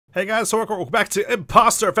Hey guys, so welcome back to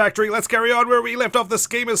Impostor Factory. Let's carry on where we left off. This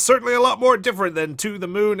game is certainly a lot more different than To the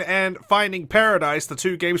Moon and Finding Paradise, the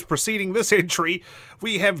two games preceding this entry.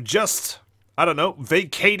 We have just, I don't know,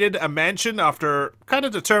 vacated a mansion after kind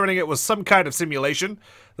of determining it was some kind of simulation.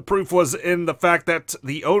 The proof was in the fact that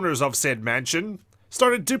the owners of said mansion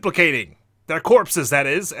started duplicating. Their corpses, that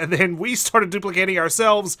is, and then we started duplicating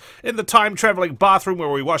ourselves in the time-traveling bathroom where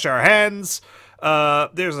we wash our hands.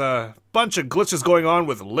 There's a bunch of glitches going on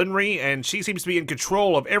with Lynri, and she seems to be in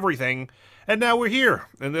control of everything. And now we're here,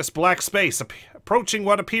 in this black space, approaching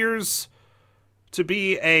what appears to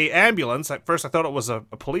be a ambulance. At first I thought it was a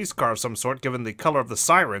police car of some sort, given the color of the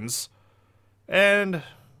sirens. And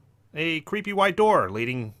a creepy white door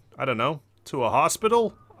leading, I don't know, to a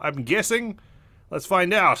hospital, I'm guessing? Let's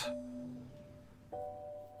find out.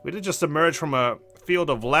 We did just emerge from a field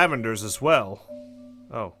of lavenders as well.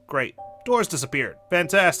 Oh, great. Doors disappeared.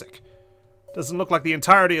 Fantastic. Doesn't look like the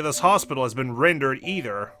entirety of this hospital has been rendered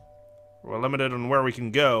either. We're limited on where we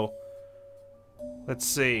can go. Let's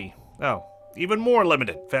see. Oh, even more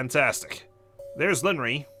limited. Fantastic. There's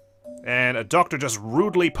Lynri. And a doctor just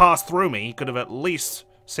rudely passed through me. He could have at least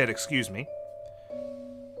said excuse me.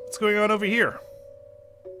 What's going on over here?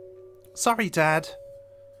 Sorry, Dad.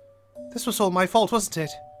 This was all my fault, wasn't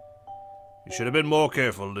it? You should have been more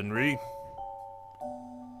careful, Lynri.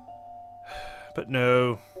 But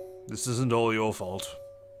no, this isn't all your fault.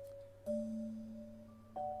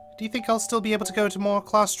 Do you think I'll still be able to go to more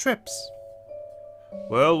class trips?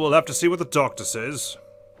 Well, we'll have to see what the doctor says.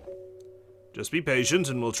 Just be patient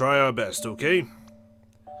and we'll try our best, okay?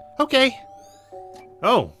 Okay.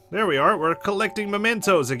 Oh, there we are. We're collecting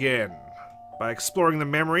mementos again. By exploring the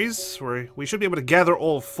memories, we should be able to gather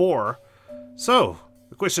all 4. So,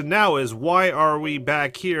 the question now is, why are we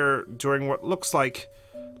back here during what looks like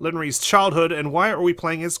Lynri's childhood, and why are we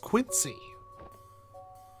playing as Quincy?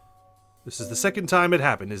 This is the second time it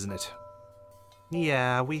happened, isn't it?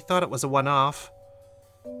 Yeah, we thought it was a one-off.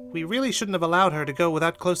 We really shouldn't have allowed her to go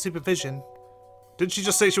without close supervision. Didn't she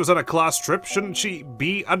just say she was on a class trip? Shouldn't she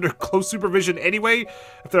be under close supervision anyway,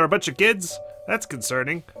 if there are a bunch of kids? That's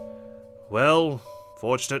concerning. Well,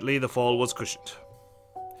 fortunately the fall was cushioned.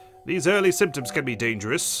 These early symptoms can be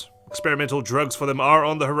dangerous. Experimental drugs for them are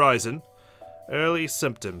on the horizon. Early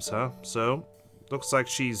symptoms, huh? So, looks like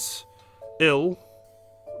she's ill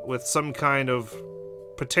with some kind of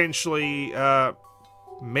potentially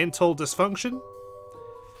mental dysfunction.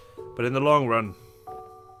 But in the long run,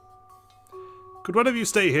 could one of you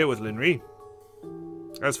stay here with Lynri?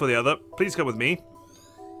 As for the other, please come with me.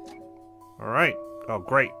 Alright. Oh,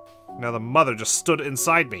 great. Now the mother just stood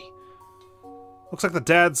inside me. Looks like the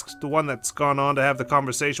dad's the one that's gone on to have the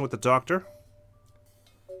conversation with the doctor.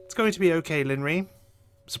 It's going to be okay, Lynri. I'm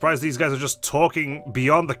surprised these guys are just talking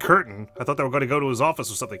beyond the curtain. I thought they were going to go to his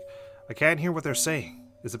office or something. I can't hear what they're saying.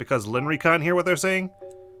 Is it because Lynri can't hear what they're saying?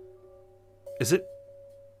 Is it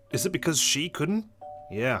because she couldn't?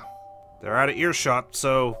 Yeah. They're out of earshot,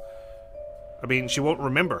 so... I mean, she won't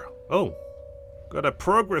remember. Oh. Got a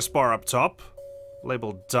progress bar up top.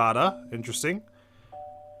 Labeled data. Interesting.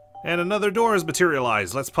 And another door is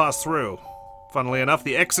materialized. Let's pass through. Funnily enough,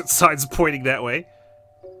 the exit side's pointing that way.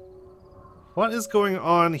 What is going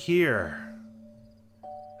on here?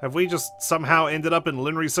 Have we just somehow ended up in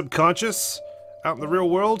Lynri's subconscious? Out in the real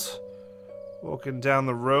world? Walking down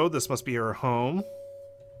the road. This must be her home.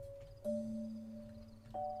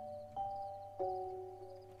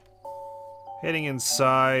 Heading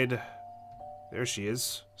inside. There she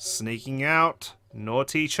is. Sneaking out.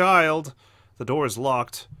 Naughty child. The door is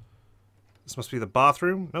locked. This must be the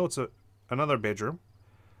bathroom. No, it's another bedroom.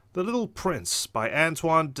 The Little Prince by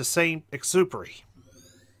Antoine de Saint-Exupéry.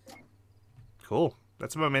 Cool.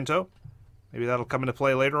 That's a memento. Maybe that'll come into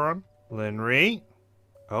play later on. Lynri.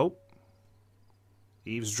 Oh.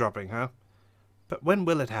 Eavesdropping, huh? But when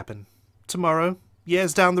will it happen? Tomorrow?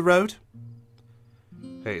 Years down the road?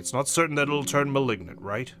 Hey, it's not certain that it'll turn malignant,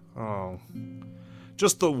 right? Oh.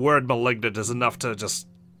 Just the word malignant is enough to just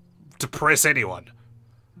depress anyone.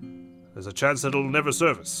 There's a chance that it'll never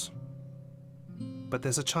surface. But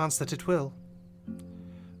there's a chance that it will.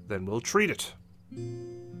 Then we'll treat it.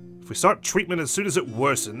 If we start treatment as soon as it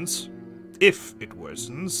worsens, if it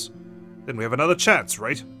worsens, then we have another chance,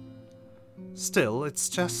 right? Still, it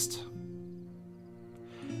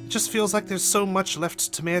just feels like there's so much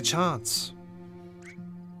left to mere chance.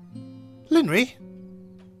 Lynri?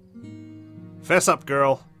 Fess up,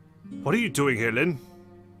 girl. What are you doing here, Lynn?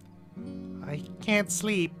 I can't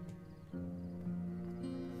sleep.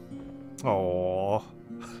 Aww.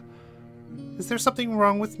 Is there something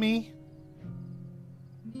wrong with me?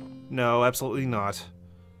 No, absolutely not.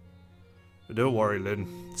 Don't worry, Lynn.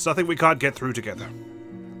 It's nothing we can't get through together.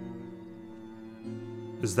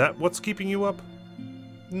 Is that what's keeping you up?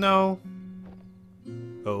 No.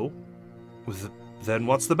 Oh? Then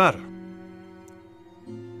what's the matter?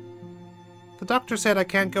 The doctor said I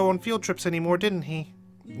can't go on field trips anymore, didn't he?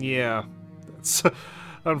 Yeah. That's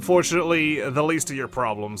unfortunately the least of your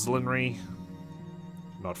problems, Lynri.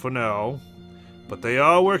 Not for now. But they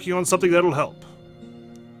are working on something that'll help.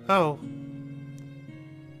 Oh.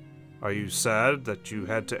 Are you sad that you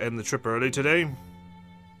had to end the trip early today?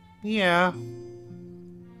 Yeah.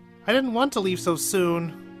 I didn't want to leave so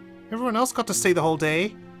soon. Everyone else got to stay the whole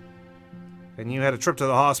day. And you had a trip to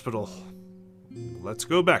the hospital. Let's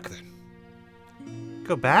go back then.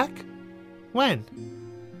 Go back? When?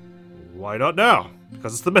 Why not now?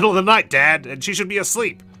 Because it's the middle of the night, Dad, and she should be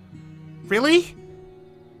asleep. Really?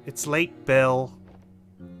 It's late, Bill.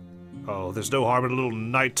 Oh, there's no harm in a little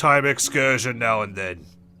nighttime excursion now and then.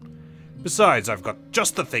 Besides, I've got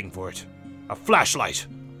just the thing for it. A flashlight.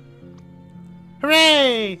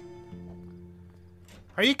 Hooray!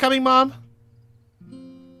 Are you coming, Mom?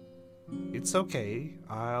 It's okay.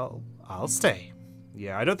 I'll stay.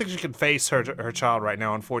 Yeah, I don't think she can face her child right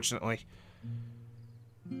now, unfortunately.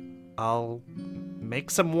 I'll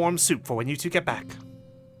make some warm soup for when you two get back.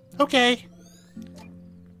 Okay.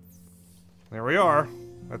 There we are.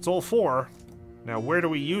 That's all four. Now, where do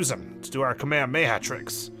we use them to do our Kamehameha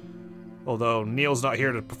tricks? Although Neil's not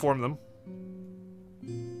here to perform them.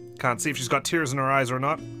 Can't see if she's got tears in her eyes or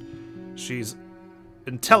not. She's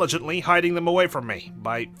intelligently hiding them away from me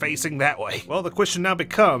by facing that way. Well, the question now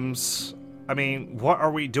becomes, I mean, what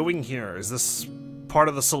are we doing here? Is this part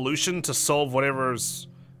of the solution to solve whatever's,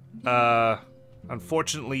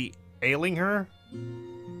 unfortunately ailing her?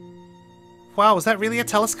 Wow, is that really a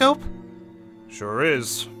telescope? Sure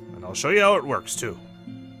is, and I'll show you how it works, too.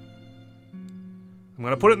 I'm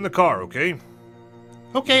gonna put it in the car, okay?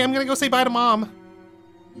 Okay, I'm gonna go say bye to Mom.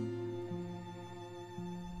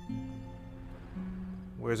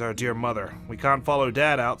 Where's our dear mother? We can't follow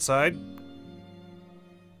Dad outside.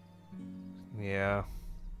 Yeah.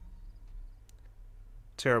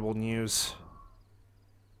 Terrible news.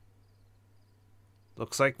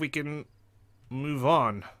 Looks like we can move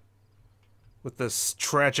on with this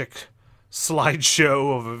tragic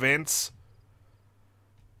slideshow of events.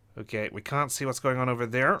 Okay, we can't see what's going on over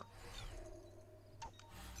there.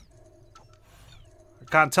 I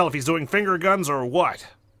can't tell if he's doing finger guns or what.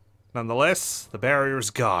 Nonetheless, the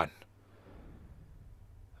barrier's gone.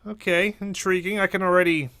 Okay, intriguing. I can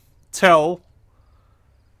already tell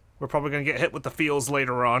we're probably going to get hit with the feels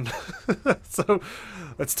later on. So,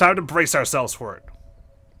 it's time to brace ourselves for it.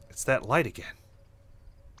 It's that light again.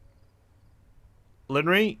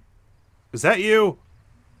 Lynri? Is that you?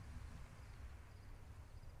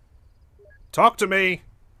 Talk to me!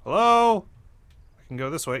 Hello? I can go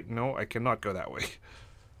this way. No, I cannot go that way.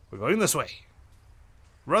 We're going this way.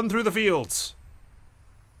 Run through the fields.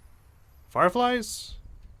 Fireflies?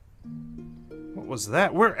 What was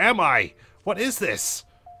that? Where am I? What is this?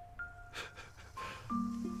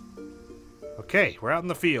 Okay, we're out in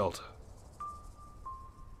the field.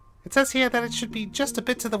 It says here that it should be just a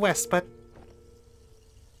bit to the west, but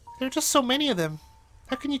there are just so many of them.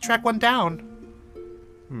 How can you track one down?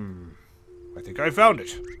 I think I found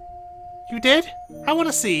it. You did? I want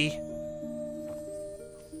to see.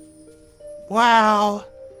 Wow.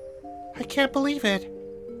 I can't believe it.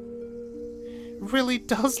 It really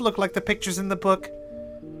does look like the pictures in the book.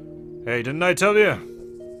 Hey, didn't I tell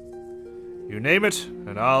you? You name it,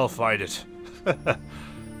 and I'll find it.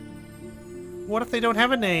 What if they don't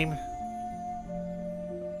have a name?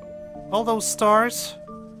 All those stars?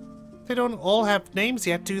 They don't all have names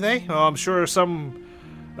yet, do they? Oh, I'm sure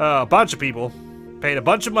a bunch of people paid a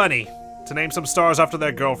bunch of money to name some stars after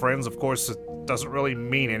their girlfriends. Of course, it doesn't really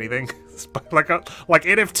mean anything. It's like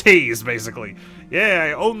NFTs, basically. Yeah,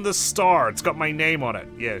 I own this star. It's got my name on it.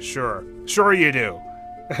 Yeah, sure. Sure you do.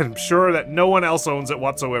 I'm sure that no one else owns it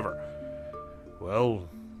whatsoever. Well,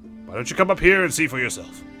 why don't you come up here and see for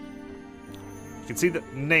yourself? You can see the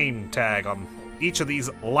name tag on each of these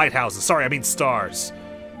lighthouses. Sorry, I mean stars.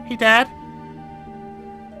 Hey, Dad.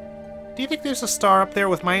 Do you think there's a star up there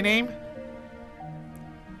with my name?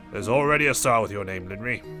 There's already a star with your name,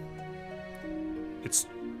 Lynri. It's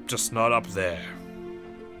just not up there.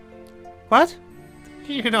 What?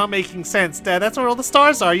 You're not making sense, Dad. That's where all the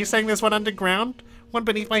stars are. You saying there's one underground? One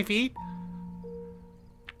beneath my feet?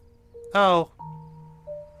 Oh.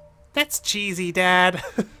 That's cheesy, Dad.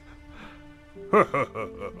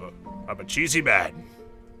 I'm a cheesy man.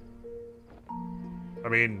 I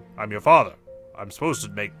mean, I'm your father. I'm supposed to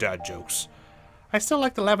make dad jokes. I still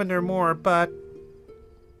like the lavender more, but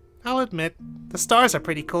I'll admit, the stars are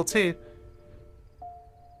pretty cool too.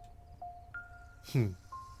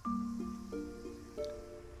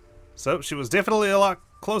 So, she was definitely a lot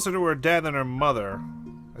closer to her dad than her mother.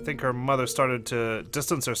 I think her mother started to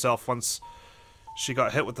distance herself once she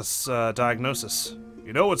got hit with this diagnosis.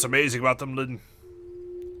 You know what's amazing about them, Lynn?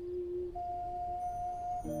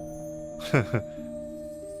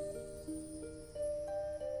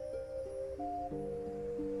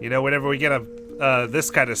 You know, whenever we get a this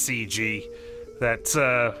kind of CG,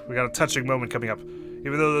 that we got a touching moment coming up.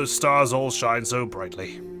 Even though those stars all shine so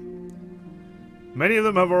brightly. Many of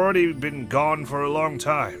them have already been gone for a long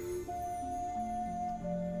time.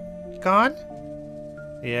 Gone?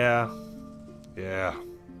 Yeah.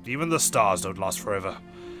 Even the stars don't last forever.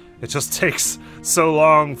 It just takes so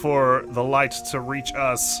long for the light to reach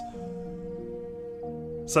us.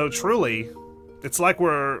 So truly, it's like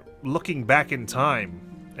we're looking back in time,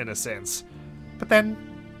 in a sense. But then,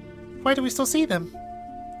 why do we still see them?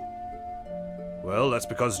 Well, that's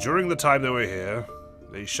because during the time they were here,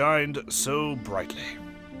 they shined so brightly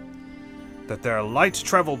that their light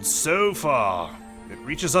traveled so far, it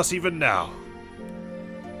reaches us even now.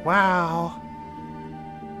 Wow.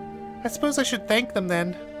 I suppose I should thank them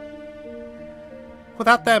then.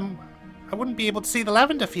 Without them, I wouldn't be able to see the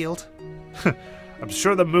lavender field. I'm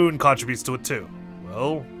sure the moon contributes to it too.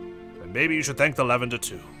 Well, then maybe you should thank the lavender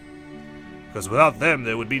too. Because without them,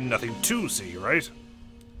 there would be nothing to see, right?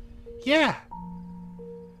 Yeah.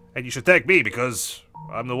 And you should thank me because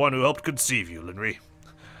I'm the one who helped conceive you, Lynri.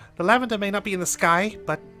 The lavender may not be in the sky,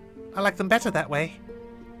 but I like them better that way.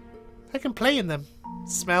 I can play in them,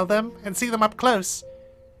 smell them, and see them up close.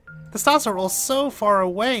 The stars are all so far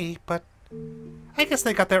away, but I guess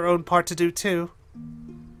they got their own part to do too.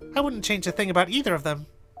 I wouldn't change a thing about either of them.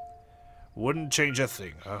 Wouldn't change a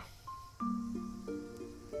thing, huh?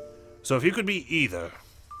 So if you could be either,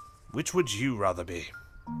 which would you rather be?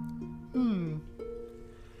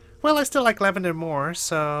 Well, I still like lavender more,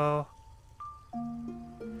 so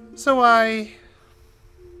I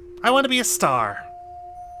want to be a star.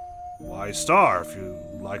 Why star if you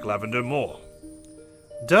like lavender more?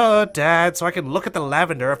 Duh, Dad, so I can look at the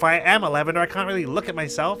lavender. If I am a lavender, I can't really look at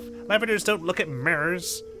myself. Lavenders don't look at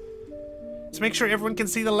mirrors. To make sure everyone can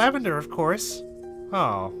see the lavender, of course.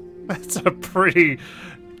 Oh, that's a pretty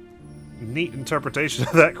neat interpretation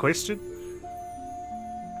of that question.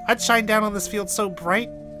 I'd shine down on this field so bright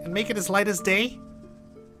and make it as light as day.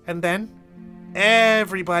 And then,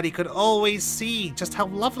 everybody could always see just how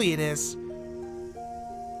lovely it is.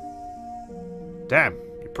 Damn,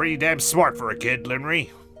 you're pretty damn smart for a kid, Lynri.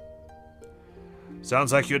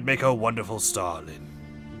 Sounds like you'd make a wonderful star, Lynn.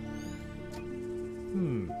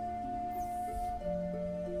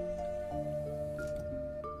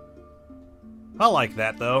 I like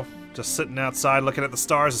that, though. Just sitting outside looking at the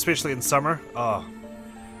stars, especially in summer. Oh,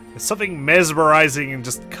 it's something mesmerizing and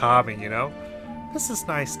just calming, you know? This is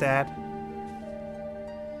nice, Dad.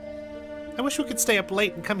 I wish we could stay up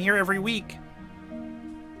late and come here every week.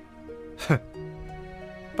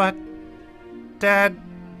 But, Dad,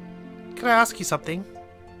 can I ask you something?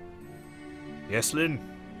 Yes, Lynn?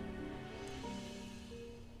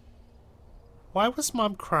 Why was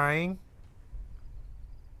Mom crying?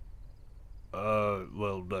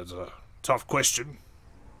 Well, that's a tough question.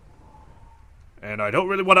 And I don't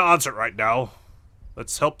really want to answer it right now.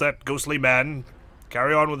 Let's help that ghostly man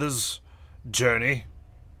carry on with his journey.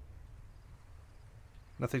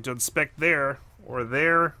 Nothing to inspect there, or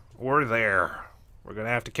there, or there. We're gonna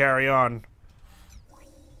have to carry on.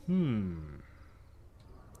 We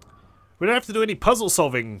don't have to do any puzzle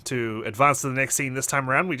solving to advance to the next scene this time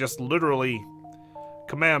around. We just literally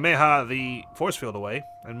Kamehameha the force field away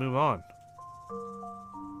and move on.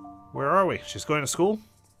 Where are we? She's going to school?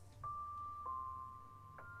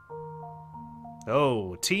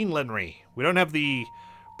 Oh, Teen Lynri. We don't have the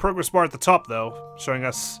progress bar at the top, though, showing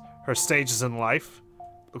us her stages in life.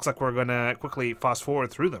 Looks like we're gonna quickly fast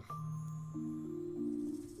forward through them.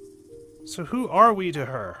 So who are we to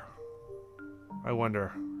her? I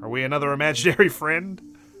wonder. Are we another imaginary friend?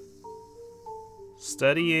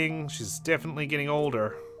 Studying. She's definitely getting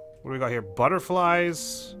older. What do we got here?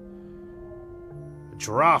 Butterflies. A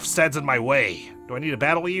giraffe stands in my way. Do I need to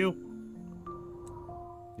battle you?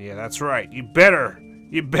 Yeah, that's right. You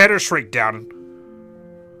better shrink down.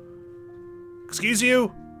 Excuse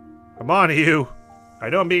you? I'm on to you. I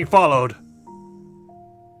know I'm being followed.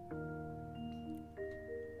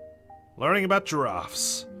 Learning about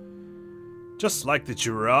giraffes. Just like the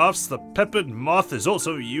giraffes, the peppered moth is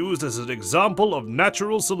also used as an example of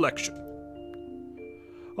natural selection.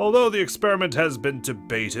 Although the experiment has been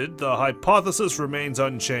debated, the hypothesis remains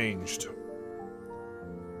unchanged.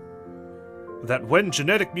 that when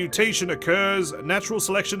genetic mutation occurs, natural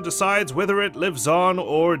selection decides whether it lives on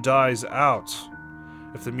or dies out.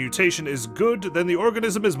 If the mutation is good, then the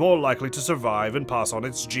organism is more likely to survive and pass on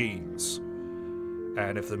its genes.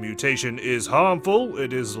 And if the mutation is harmful,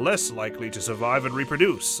 it is less likely to survive and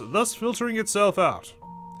reproduce, thus filtering itself out.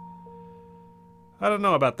 I don't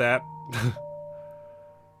know about that.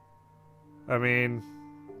 I mean,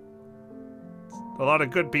 a lot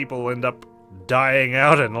of good people end up dying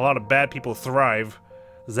out and a lot of bad people thrive.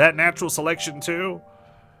 Is that natural selection too?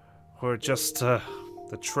 Or just the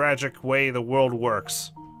tragic way the world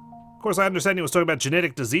works? Of course, I understand he was talking about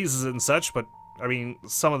genetic diseases and such, but I mean,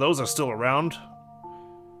 some of those are still around.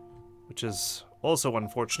 Which is also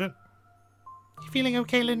unfortunate. You feeling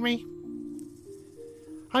okay, Lynri?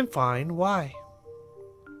 I'm fine. Why?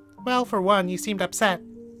 Well, for one, you seemed upset.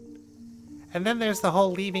 And then there's the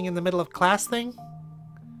whole leaving in the middle of class thing.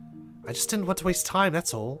 I just didn't want to waste time,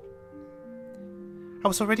 that's all. I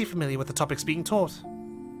was already familiar with the topics being taught.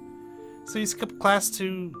 So you skipped class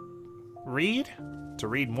to read? To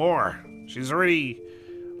read more. She's already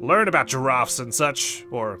learned about giraffes and such,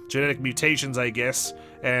 or genetic mutations, I guess,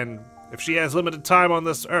 and if she has limited time on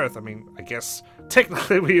this earth, I mean, I guess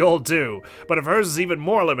technically we all do, but if hers is even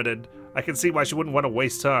more limited, I can see why she wouldn't want to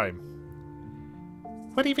waste time.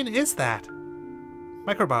 What even is that?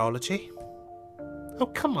 Microbiology?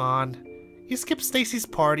 Oh, come on. You skip Stacy's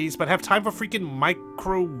parties, but have time for freaking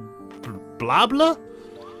micro... blah blah?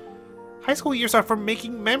 High school years are for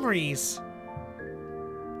making memories.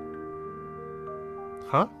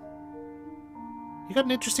 Huh? You got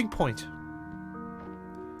an interesting point.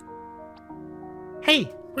 Hey,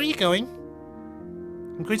 where are you going?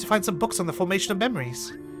 I'm going to find some books on the formation of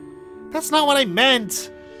memories. That's not what I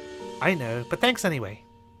meant! I know, but thanks anyway.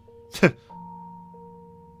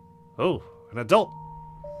 Oh, an adult.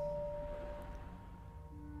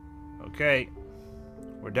 Okay.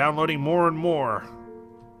 We're downloading more and more.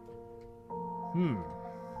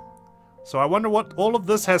 So I wonder what all of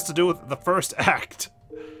this has to do with the first act.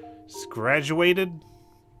 She's graduated.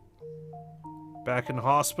 Back in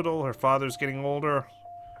hospital. Her father's getting older.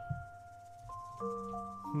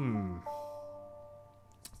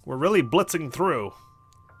 We're really blitzing through.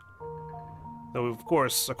 Though, of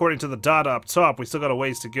course, according to the data up top, we still got a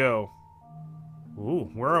ways to go. Ooh,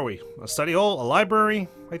 where are we? A study hall? A library,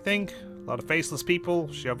 I think? A lot of faceless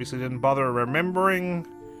people. She obviously didn't bother remembering.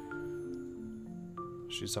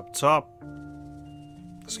 She's up top.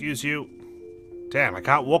 Excuse you. Damn, I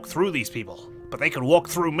can't walk through these people. But they can walk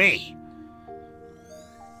through me.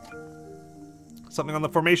 Something on the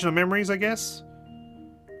formation of memories, I guess?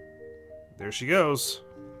 There she goes.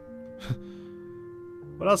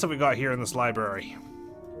 What else have we got here in this library?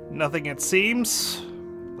 Nothing, it seems.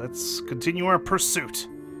 Let's continue our pursuit.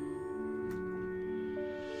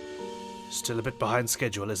 Still a bit behind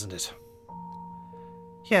schedule, isn't it?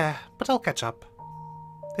 Yeah, but I'll catch up.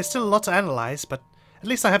 There's still a lot to analyze, but at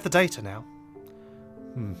least I have the data now.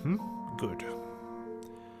 Good.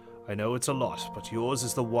 I know it's a lot, but yours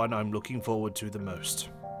is the one I'm looking forward to the most.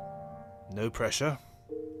 No pressure.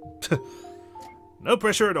 No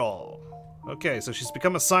pressure at all. Okay, so she's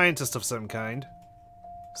become a scientist of some kind.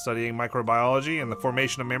 Studying microbiology and the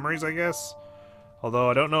formation of memories, I guess? Although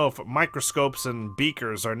I don't know if microscopes and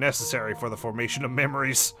beakers are necessary for the formation of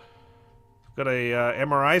memories. Got a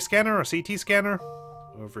MRI scanner, a CT scanner?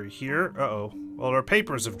 Over here. Uh-oh. Well, our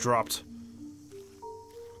papers have dropped.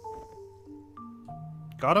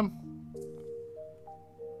 Got him?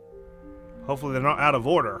 Hopefully they're not out of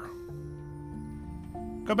order.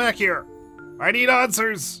 Come back here. I need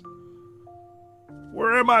answers.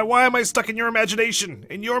 Where am I? Why am I stuck in your imagination?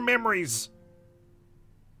 In your memories?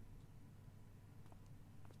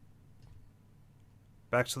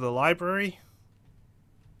 Back to the library?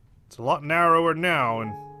 It's a lot narrower now,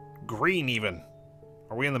 and green even.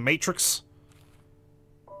 Are we in the Matrix?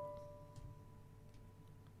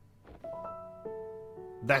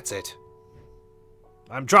 That's it.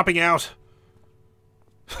 I'm dropping out.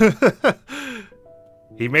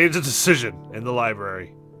 He made a decision in the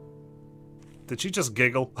library. Did she just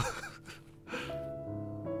giggle?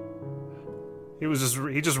 He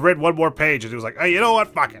just read one more page and he was like, hey, you know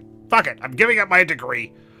what? Fuck it. Fuck it. I'm giving up my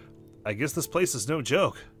degree. I guess this place is no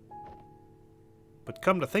joke. But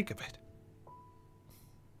come to think of it,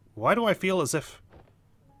 why do I feel as if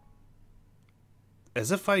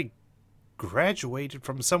I graduated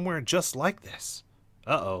from somewhere just like this?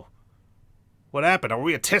 Uh-oh. What happened? Are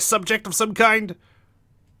we a test subject of some kind?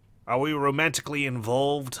 Are we romantically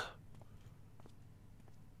involved?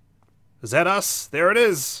 Is that us? There it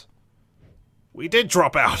is. We did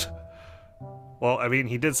drop out. Well, I mean,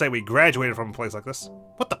 he did say we graduated from a place like this.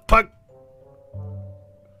 What the fuck?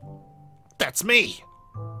 That's me!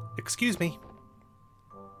 Excuse me.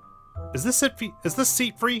 Is this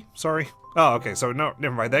seat free? Sorry. Oh, okay, so no,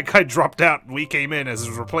 never mind. That guy dropped out and we came in as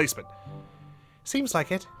his replacement. Seems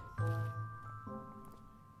like it.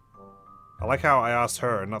 I like how I asked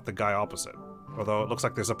her and not the guy opposite. Although it looks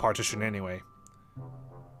like there's a partition anyway.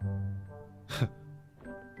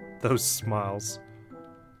 Those smiles.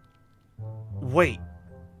 Wait.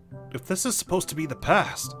 If this is supposed to be the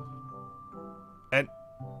past. And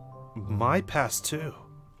my past too.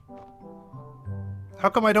 How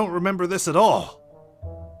come I don't remember this at all?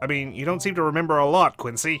 I mean, you don't seem to remember a lot,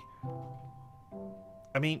 Quincy.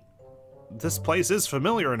 I mean, this place is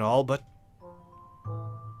familiar and all, but...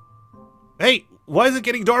 Hey, why is it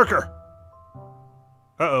getting darker?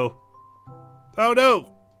 Uh-oh. Oh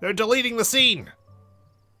no! They're deleting the scene!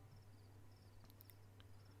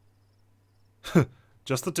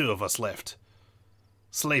 Just the two of us left.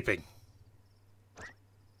 Sleeping.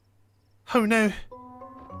 Oh no.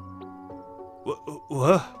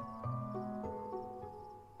 What?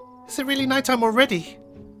 Is it really nighttime already?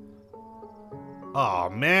 Aw,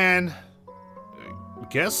 man.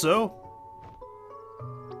 Guess so.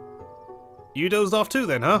 You dozed off too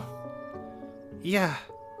then, huh? Yeah.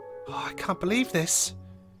 Oh, I can't believe this.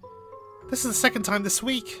 This is the second time this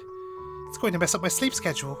week. It's going to mess up my sleep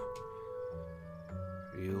schedule.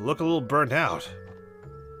 You look a little burnt out.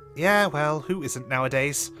 Yeah, well, who isn't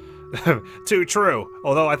nowadays? Too true.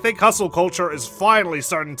 Although I think hustle culture is finally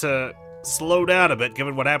starting to slow down a bit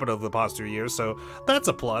given what happened over the past 2 years, so that's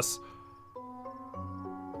a plus.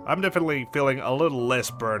 I'm definitely feeling a little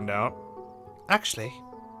less burned out. Actually,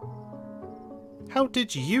 how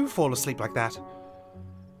did you fall asleep like that?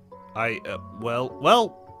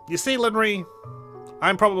 Well, you see, Lynri,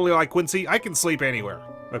 I'm probably like Quincy. I can sleep anywhere,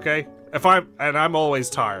 okay? I'm always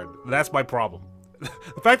tired. That's my problem.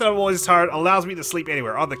 The fact that I'm always tired allows me to sleep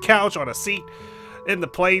anywhere. On the couch, on a seat, in the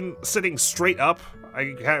plane, sitting straight up.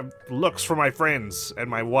 I have looks from my friends and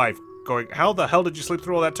my wife going, how the hell did you sleep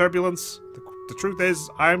through all that turbulence? The truth is,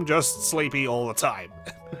 I'm just sleepy all the time.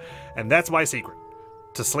 And that's my secret.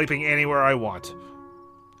 To sleeping anywhere I want.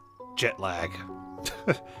 Jet lag.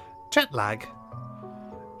 Jet lag?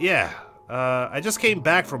 Yeah. I just came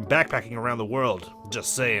back from backpacking around the world.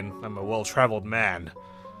 Just saying, I'm a well-traveled man.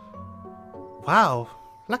 Wow,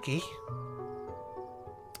 lucky.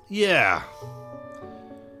 Yeah.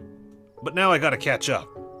 But now I gotta catch up.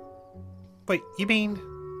 Wait, you mean...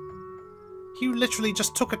 you literally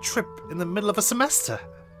just took a trip in the middle of a semester?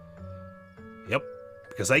 Yep,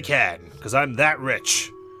 because I can. Because I'm that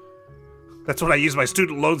rich. That's what I use my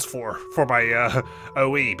student loans for my,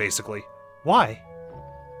 OE, basically. Why?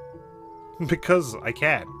 Because I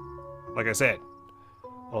can. Like I said.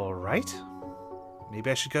 Alright. Maybe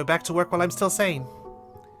I should go back to work while I'm still sane.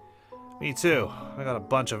 Me too. I got a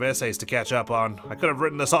bunch of essays to catch up on. I could have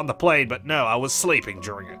written this on the plane, but no, I was sleeping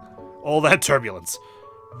during it. All that turbulence.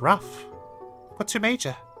 Rough. What's your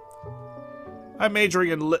major? I'm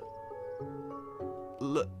majoring in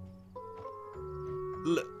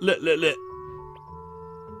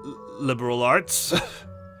liberal arts.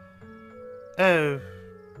 Oh,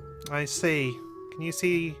 I see. Can you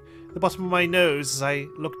see the bottom of my nose as I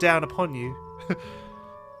look down upon you?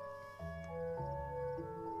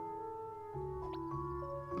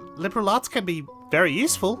 Liberal arts can be very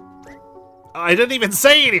useful. I didn't even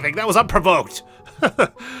say anything. That was unprovoked.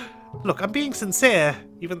 Look, I'm being sincere.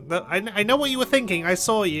 Even though I know what you were thinking. I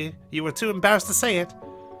saw you. You were too embarrassed to say it.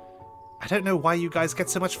 I don't know why you guys get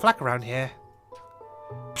so much flack around here.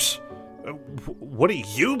 Psh, what are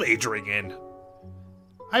you majoring in?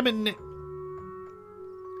 I'm a new...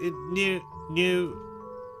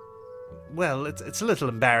 Well, it's a little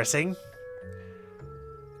embarrassing.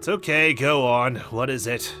 It's okay, go on. What is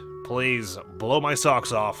it? Please, blow my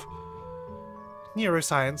socks off.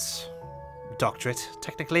 Neuroscience. Doctorate,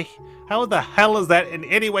 technically. How the hell is that in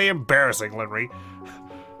any way embarrassing, Lynri?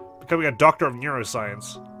 Becoming a doctor of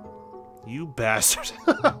neuroscience. You bastard.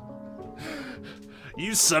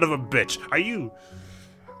 You son of a bitch. Are you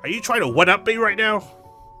trying to one-up me right now?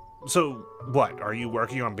 So, what? Are you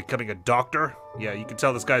working on becoming a doctor? Yeah, you can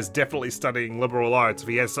tell this guy's definitely studying liberal arts if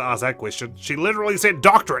he has to ask that question. She literally said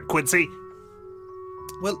doctorate, Quincy!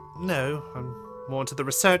 Well, no. I'm more into the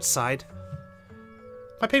research side.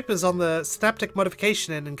 My paper's on the synaptic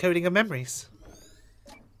modification and encoding of memories.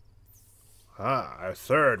 Ah, our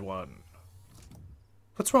third one.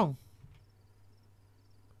 What's wrong?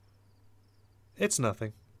 It's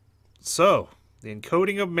nothing. So, the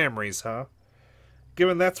encoding of memories, huh?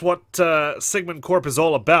 Given that's what Sigmund Corp is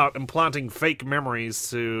all about, implanting fake memories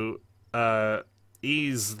to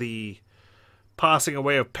ease the passing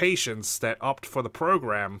away of patients that opt for the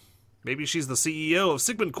program, Maybe she's the CEO of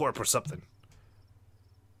Sigmund Corp or something.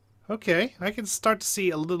 Okay, I can start to see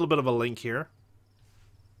a little bit of a link here.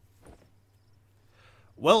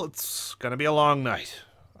 Well, it's gonna be a long night.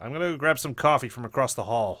 I'm gonna grab some coffee from across the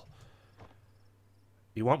hall.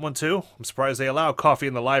 You want one too? I'm surprised they allow coffee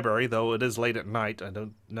in the library, though it is late at night. I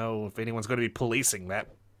don't know if anyone's going to be policing that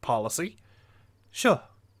policy. Sure.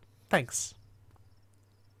 Thanks.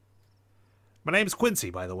 My name's Quincy,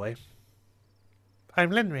 by the way.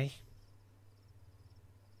 I'm Lynri.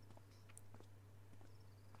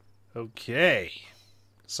 Okay.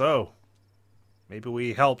 So, maybe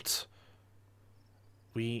we helped.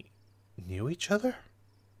 We knew each other?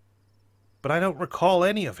 But I don't recall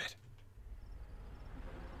any of it.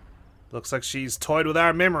 Looks like she's toyed with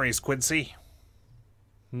our memories, Quincy.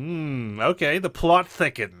 Okay, the plot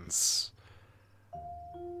thickens.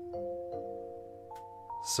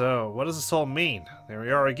 So, what does this all mean? There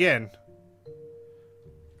we are again.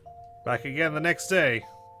 Back again the next day.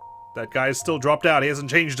 That guy's still dropped out. He hasn't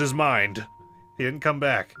changed his mind. He didn't come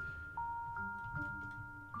back.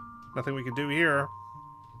 Nothing we can do here.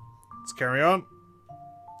 Let's carry on.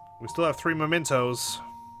 We still have 3 mementos.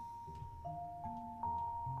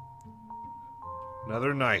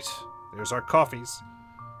 Another night. There's our coffees.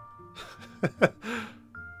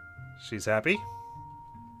 She's happy.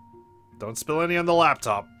 Don't spill any on the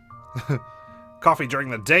laptop. Coffee during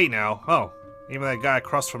the day now. Oh, even that guy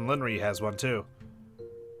across from Lynri has one too.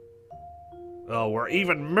 Oh, we're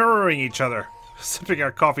even mirroring each other. Sipping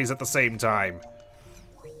our coffees at the same time.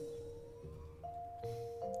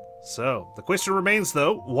 So, the question remains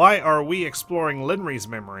though, why are we exploring Lynri's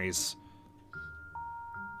memories?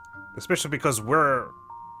 Especially because we're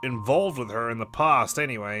involved with her in the past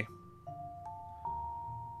anyway.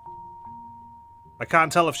 I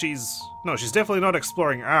can't tell if she's... No, she's definitely not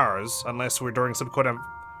exploring ours, unless we're doing some kind of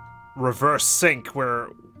reverse sync where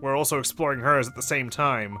we're also exploring hers at the same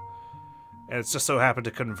time. And it's just so happened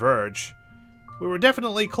to converge. We were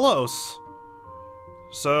definitely close.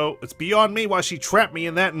 So, it's beyond me why she trapped me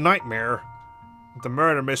in that nightmare. With the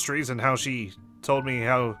murder mysteries and how she told me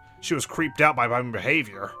how she was creeped out by my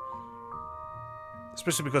behavior.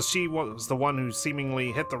 Especially because she was the one who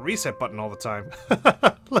seemingly hit the reset button all the time.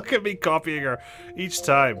 Look at me copying her each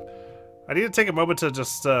time. I need to take a moment to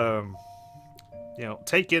just, you know,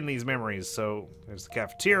 take in these memories. So, there's the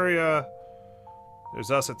cafeteria.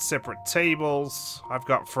 There's us at separate tables. I've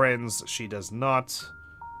got friends. She does not.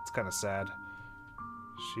 It's kind of sad.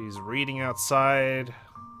 She's reading outside.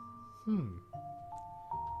 Is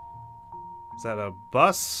that a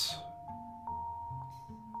bus?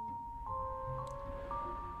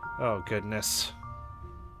 Oh, goodness.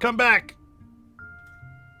 Come back!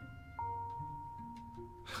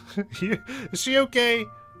 Is she okay?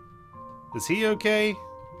 Is he okay?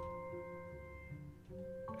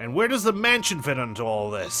 And where does the mansion fit into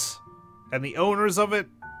all this? And the owners of it?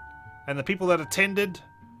 And the people that attended?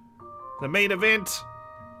 The main event?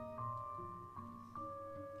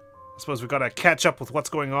 I suppose we've got to catch up with what's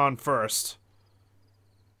going on first.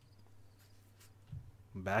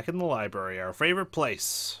 Back in the library, our favorite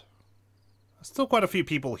place. Still quite a few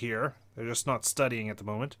people here. They're just not studying at the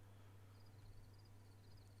moment.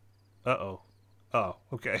 Uh-oh. Oh,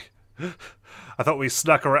 okay. I thought we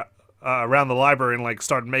snuck around the library and, like,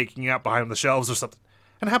 started making out behind the shelves or something.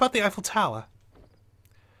 And how about the Eiffel Tower?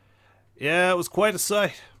 Yeah, it was quite a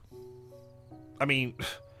sight. I mean,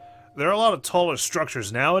 there are a lot of taller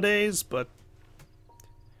structures nowadays, but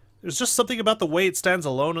there's just something about the way it stands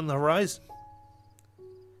alone on the horizon.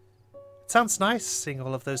 It sounds nice, seeing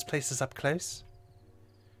all of those places up close.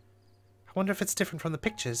 I wonder if it's different from the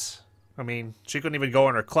pictures. I mean, she couldn't even go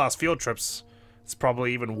on her class field trips. It's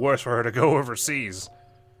probably even worse for her to go overseas.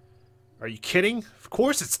 Are you kidding? Of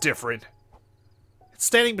course it's different. It's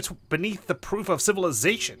standing beneath the proof of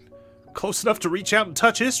civilization. Close enough to reach out and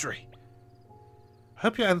touch history. I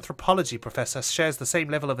hope your anthropology professor shares the same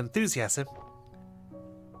level of enthusiasm.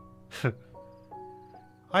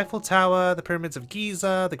 Eiffel Tower, the Pyramids of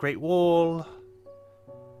Giza, the Great Wall.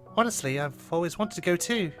 Honestly, I've always wanted to go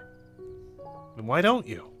too. Then why don't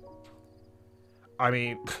you? I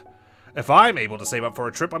mean, if I'm able to save up for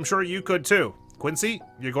a trip, I'm sure you could too. Quincy,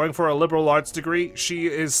 you're going for a liberal arts degree. She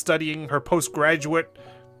is studying her postgraduate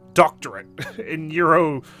doctorate in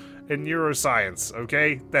neuroscience,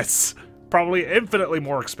 okay? That's probably infinitely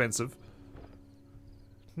more expensive.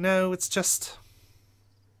 No, it's just...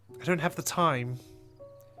 I don't have the time.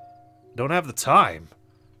 Don't have the time?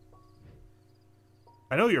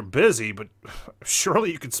 I know you're busy, but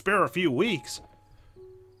surely you could spare a few weeks.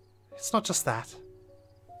 It's not just that.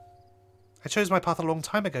 I chose my path a long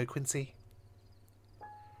time ago, Quincy.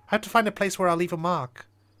 I have to find a place where I'll leave a mark.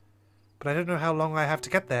 but I don't know how long I have to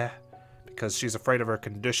get there. Because she's afraid of her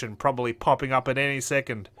condition probably popping up at any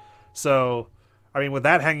second. So, I mean, with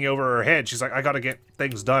that hanging over her head, she's like, I gotta get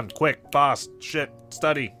things done. Quick, fast, shit,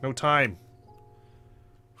 study, no time.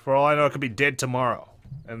 For all I know, it could be dead tomorrow.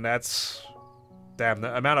 And that's... Damn,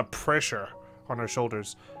 the amount of pressure on her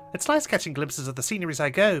shoulders. It's nice catching glimpses of the scenery as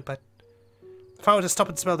I go, but if I were to stop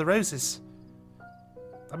and smell the roses,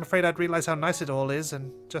 I'm afraid I'd realize how nice it all is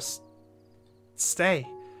and just stay.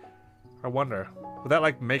 I wonder, would that,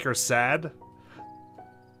 like, make her sad?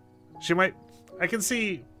 She might... I can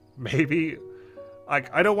see, maybe...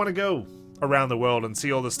 Like, I don't want to go around the world and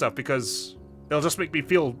see all this stuff because it'll just make me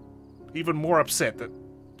feel even more upset that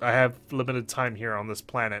I have limited time here on this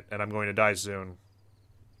planet and I'm going to die soon.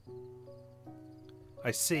 I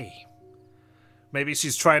see. Maybe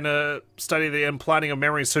she's trying to study the implanting of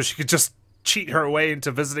memories so she could just cheat her way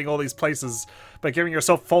into visiting all these places by giving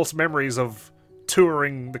herself false memories of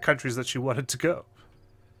touring the countries that she wanted to go.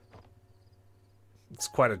 It's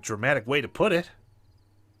quite a dramatic way to put it.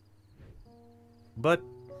 But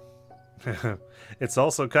it's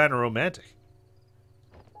also kind of romantic.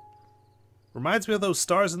 Reminds me of those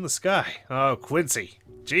stars in the sky. Oh, Quincy.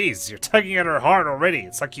 Jeez, you're tugging at her heart already.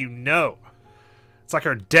 It's like you know. It's like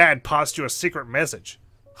her dad passed you a secret message.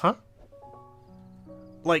 Huh?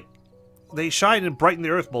 Like, they shine and brighten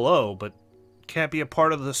the earth below, but can't be a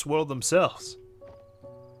part of this world themselves.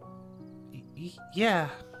 Yeah.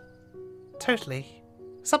 Totally.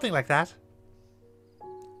 Something like that.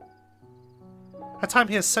 Our time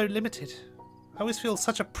here is so limited. I always feel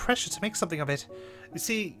such a pressure to make something of it. You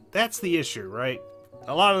see, that's the issue, right?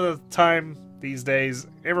 A lot of the time, these days,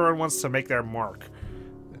 everyone wants to make their mark.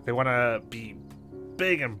 They want to be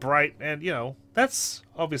big and bright, and, you know, that's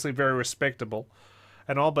obviously very respectable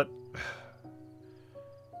and all, but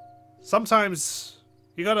sometimes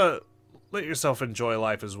you gotta let yourself enjoy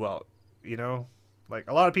life as well, you know? Like,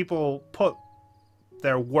 a lot of people put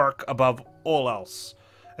their work above all else,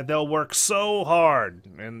 and they'll work so hard,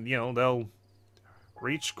 and, you know, they'll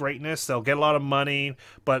reach greatness, they'll get a lot of money,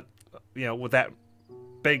 but, you know, with that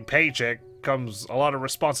big paycheck comes a lot of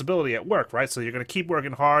responsibility at work, right? So you're going to keep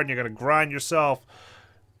working hard, and you're going to grind yourself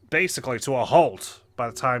basically to a halt by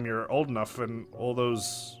the time you're old enough, and all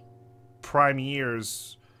those prime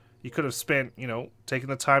years you could have spent, you know, taking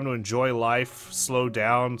the time to enjoy life, slow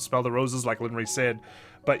down, smell the roses like Lynri said,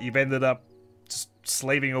 but you've ended up just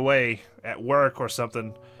slaving away at work or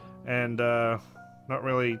something, and not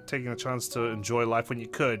really taking the chance to enjoy life when you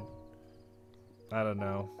could. I don't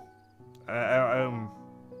know.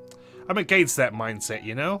 I'm against that mindset,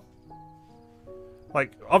 you know?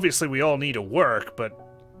 Like, obviously we all need to work, but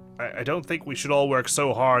I don't think we should all work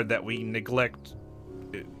so hard that we neglect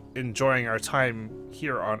enjoying our time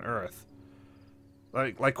here on Earth.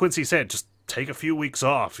 Like Quincy said, just take a few weeks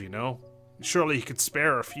off, you know? Surely you could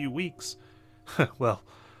spare a few weeks. Well,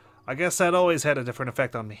 I guess that always had a different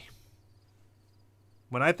effect on me.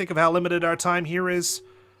 When I think of how limited our time here is,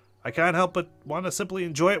 I can't help but want to simply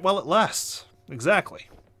enjoy it while it lasts. Exactly.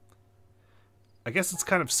 I guess it's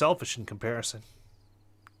kind of selfish in comparison.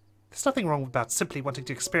 There's nothing wrong about simply wanting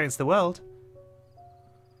to experience the world.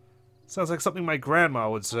 Sounds like something my grandma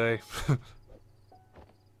would say.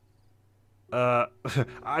 I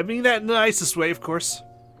mean that in the nicest way, of course.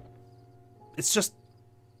 It's just,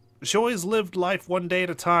 she always lived life one day at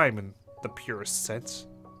a time in the purest sense.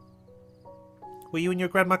 Were you and your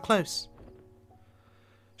grandma close?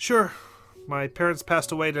 Sure. My parents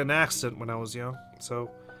passed away in an accident when I was young,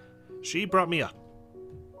 so she brought me up.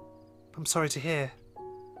 I'm sorry to hear.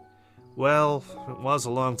 Well, it was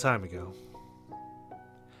a long time ago.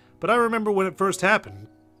 But I remember when it first happened,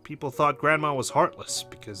 people thought Grandma was heartless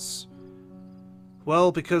because...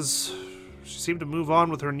 Well, because she seemed to move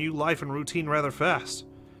on with her new life and routine rather fast.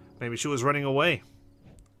 Maybe she was running away.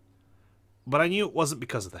 But I knew it wasn't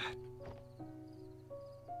because of that.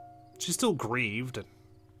 She still grieved and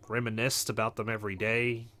reminisced about them every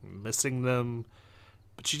day, missing them,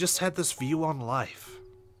 but she just had this view on life.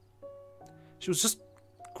 She was just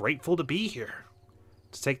grateful to be here,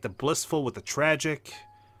 to take the blissful with the tragic,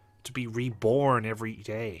 to be reborn every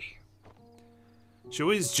day. She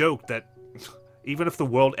always joked that even if the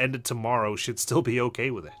world ended tomorrow, she'd still be okay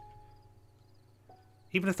with it.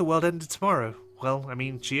 Even if the world ended tomorrow? Well, I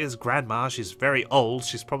mean, she is grandma, she's very old,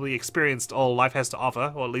 she's probably experienced all life has to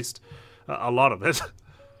offer, or at least a lot of it.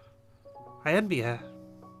 I envy her.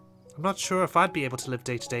 I'm not sure if I'd be able to live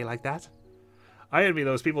day to day like that. I envy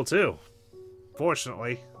those people too.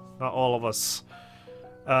 Fortunately, not all of us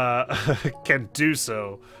can do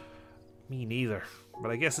so. Me neither. But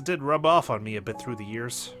I guess it did rub off on me a bit through the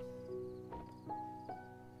years.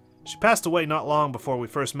 She passed away not long before we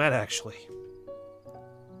first met, actually.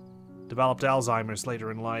 Developed Alzheimer's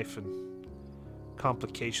later in life, and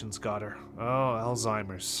complications got her. Oh,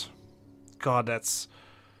 Alzheimer's. God, it's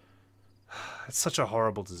such a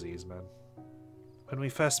horrible disease, man. When we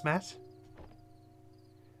first met?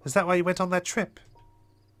 Is that why you went on that trip?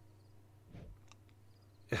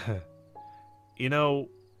 You know,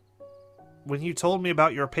 when you told me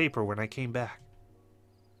about your paper when I came back,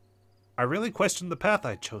 I really questioned the path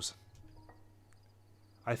I'd chosen.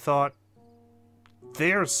 I thought,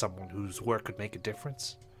 there's someone whose work could make a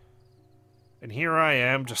difference. And here I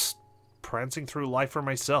am, just prancing through life for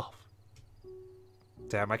myself.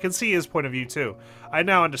 Damn, I can see his point of view too. I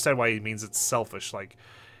now understand why he means it's selfish. Like,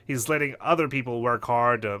 he's letting other people work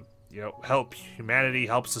hard to, you know, help humanity,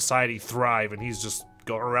 help society thrive, and he's just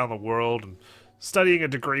going around the world and studying a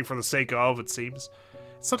degree for the sake of, it seems.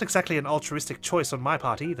 It's not exactly an altruistic choice on my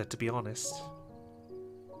part either, to be honest.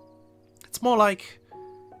 It's more like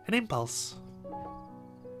an impulse.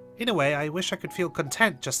 In a way, I wish I could feel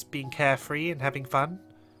content just being carefree and having fun.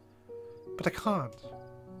 But I can't.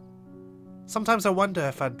 Sometimes I wonder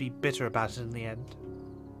if I'd be bitter about it in the end.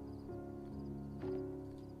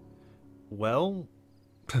 Well,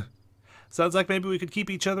 sounds like maybe we could keep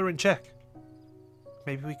each other in check.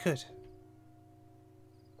 Maybe we could.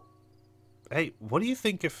 Hey, what do you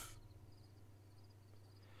think if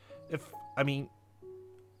I mean,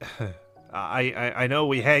 I know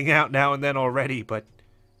we hang out now and then already, but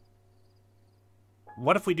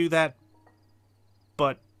what if we do that,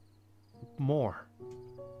 but more?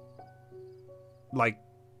 Like,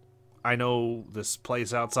 I know this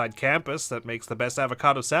place outside campus that makes the best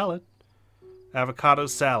avocado salad. Avocado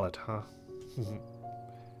salad, huh?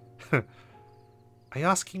 Are you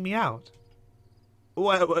asking me out?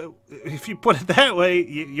 Well, if you put it that way,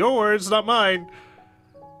 your words, not mine.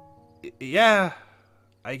 Yeah,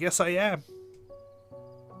 I guess I am.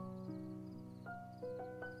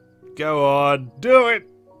 Go on, do it!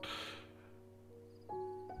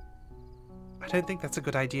 I don't think that's a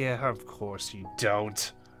good idea. Of course you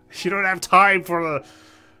don't. You don't have time for the,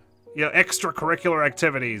 you know, extracurricular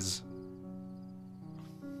activities.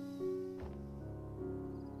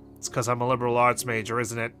 It's because I'm a liberal arts major,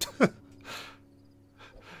 isn't it?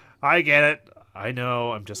 I get it. I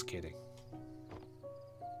know, I'm just kidding.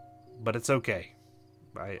 But it's okay.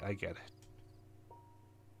 I get it.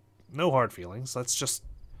 No hard feelings. Let's just...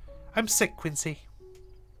 I'm sick, Quincy.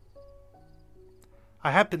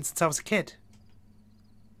 I have been since I was a kid.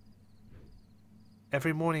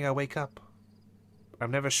 Every morning I wake up.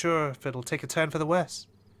 I'm never sure if it'll take a turn for the worse.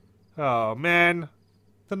 Oh, man.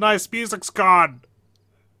 The nice music's gone.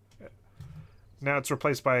 Now it's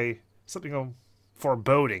replaced by something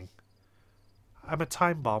foreboding. I'm a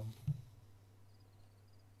time bomb.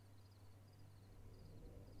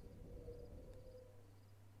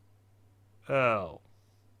 Oh.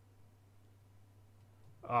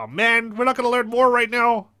 Oh, man. We're not going to learn more right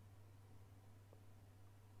now.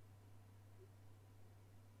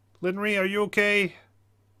 Lynri, are you okay?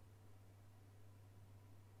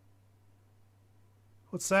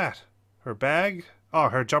 What's that? Her bag? Oh,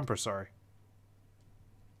 her jumper, sorry.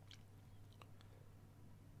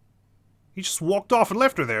 He just walked off and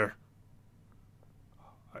left her there.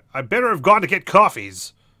 I better have gone to get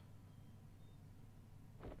coffees.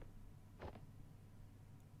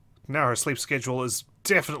 Now her sleep schedule is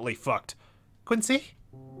definitely fucked. Quincy?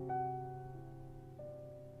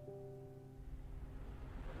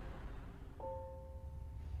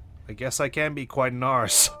 I guess I can be quite an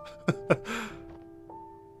arse.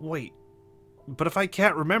 Wait, but if I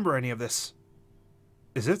can't remember any of this,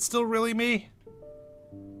 is it still really me?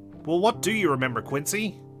 Well, what do you remember,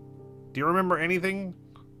 Quincy? Do you remember anything?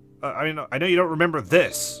 I mean, I know you don't remember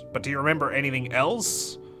this, but do you remember anything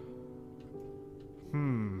else?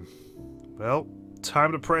 Well,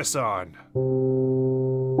 time to press on.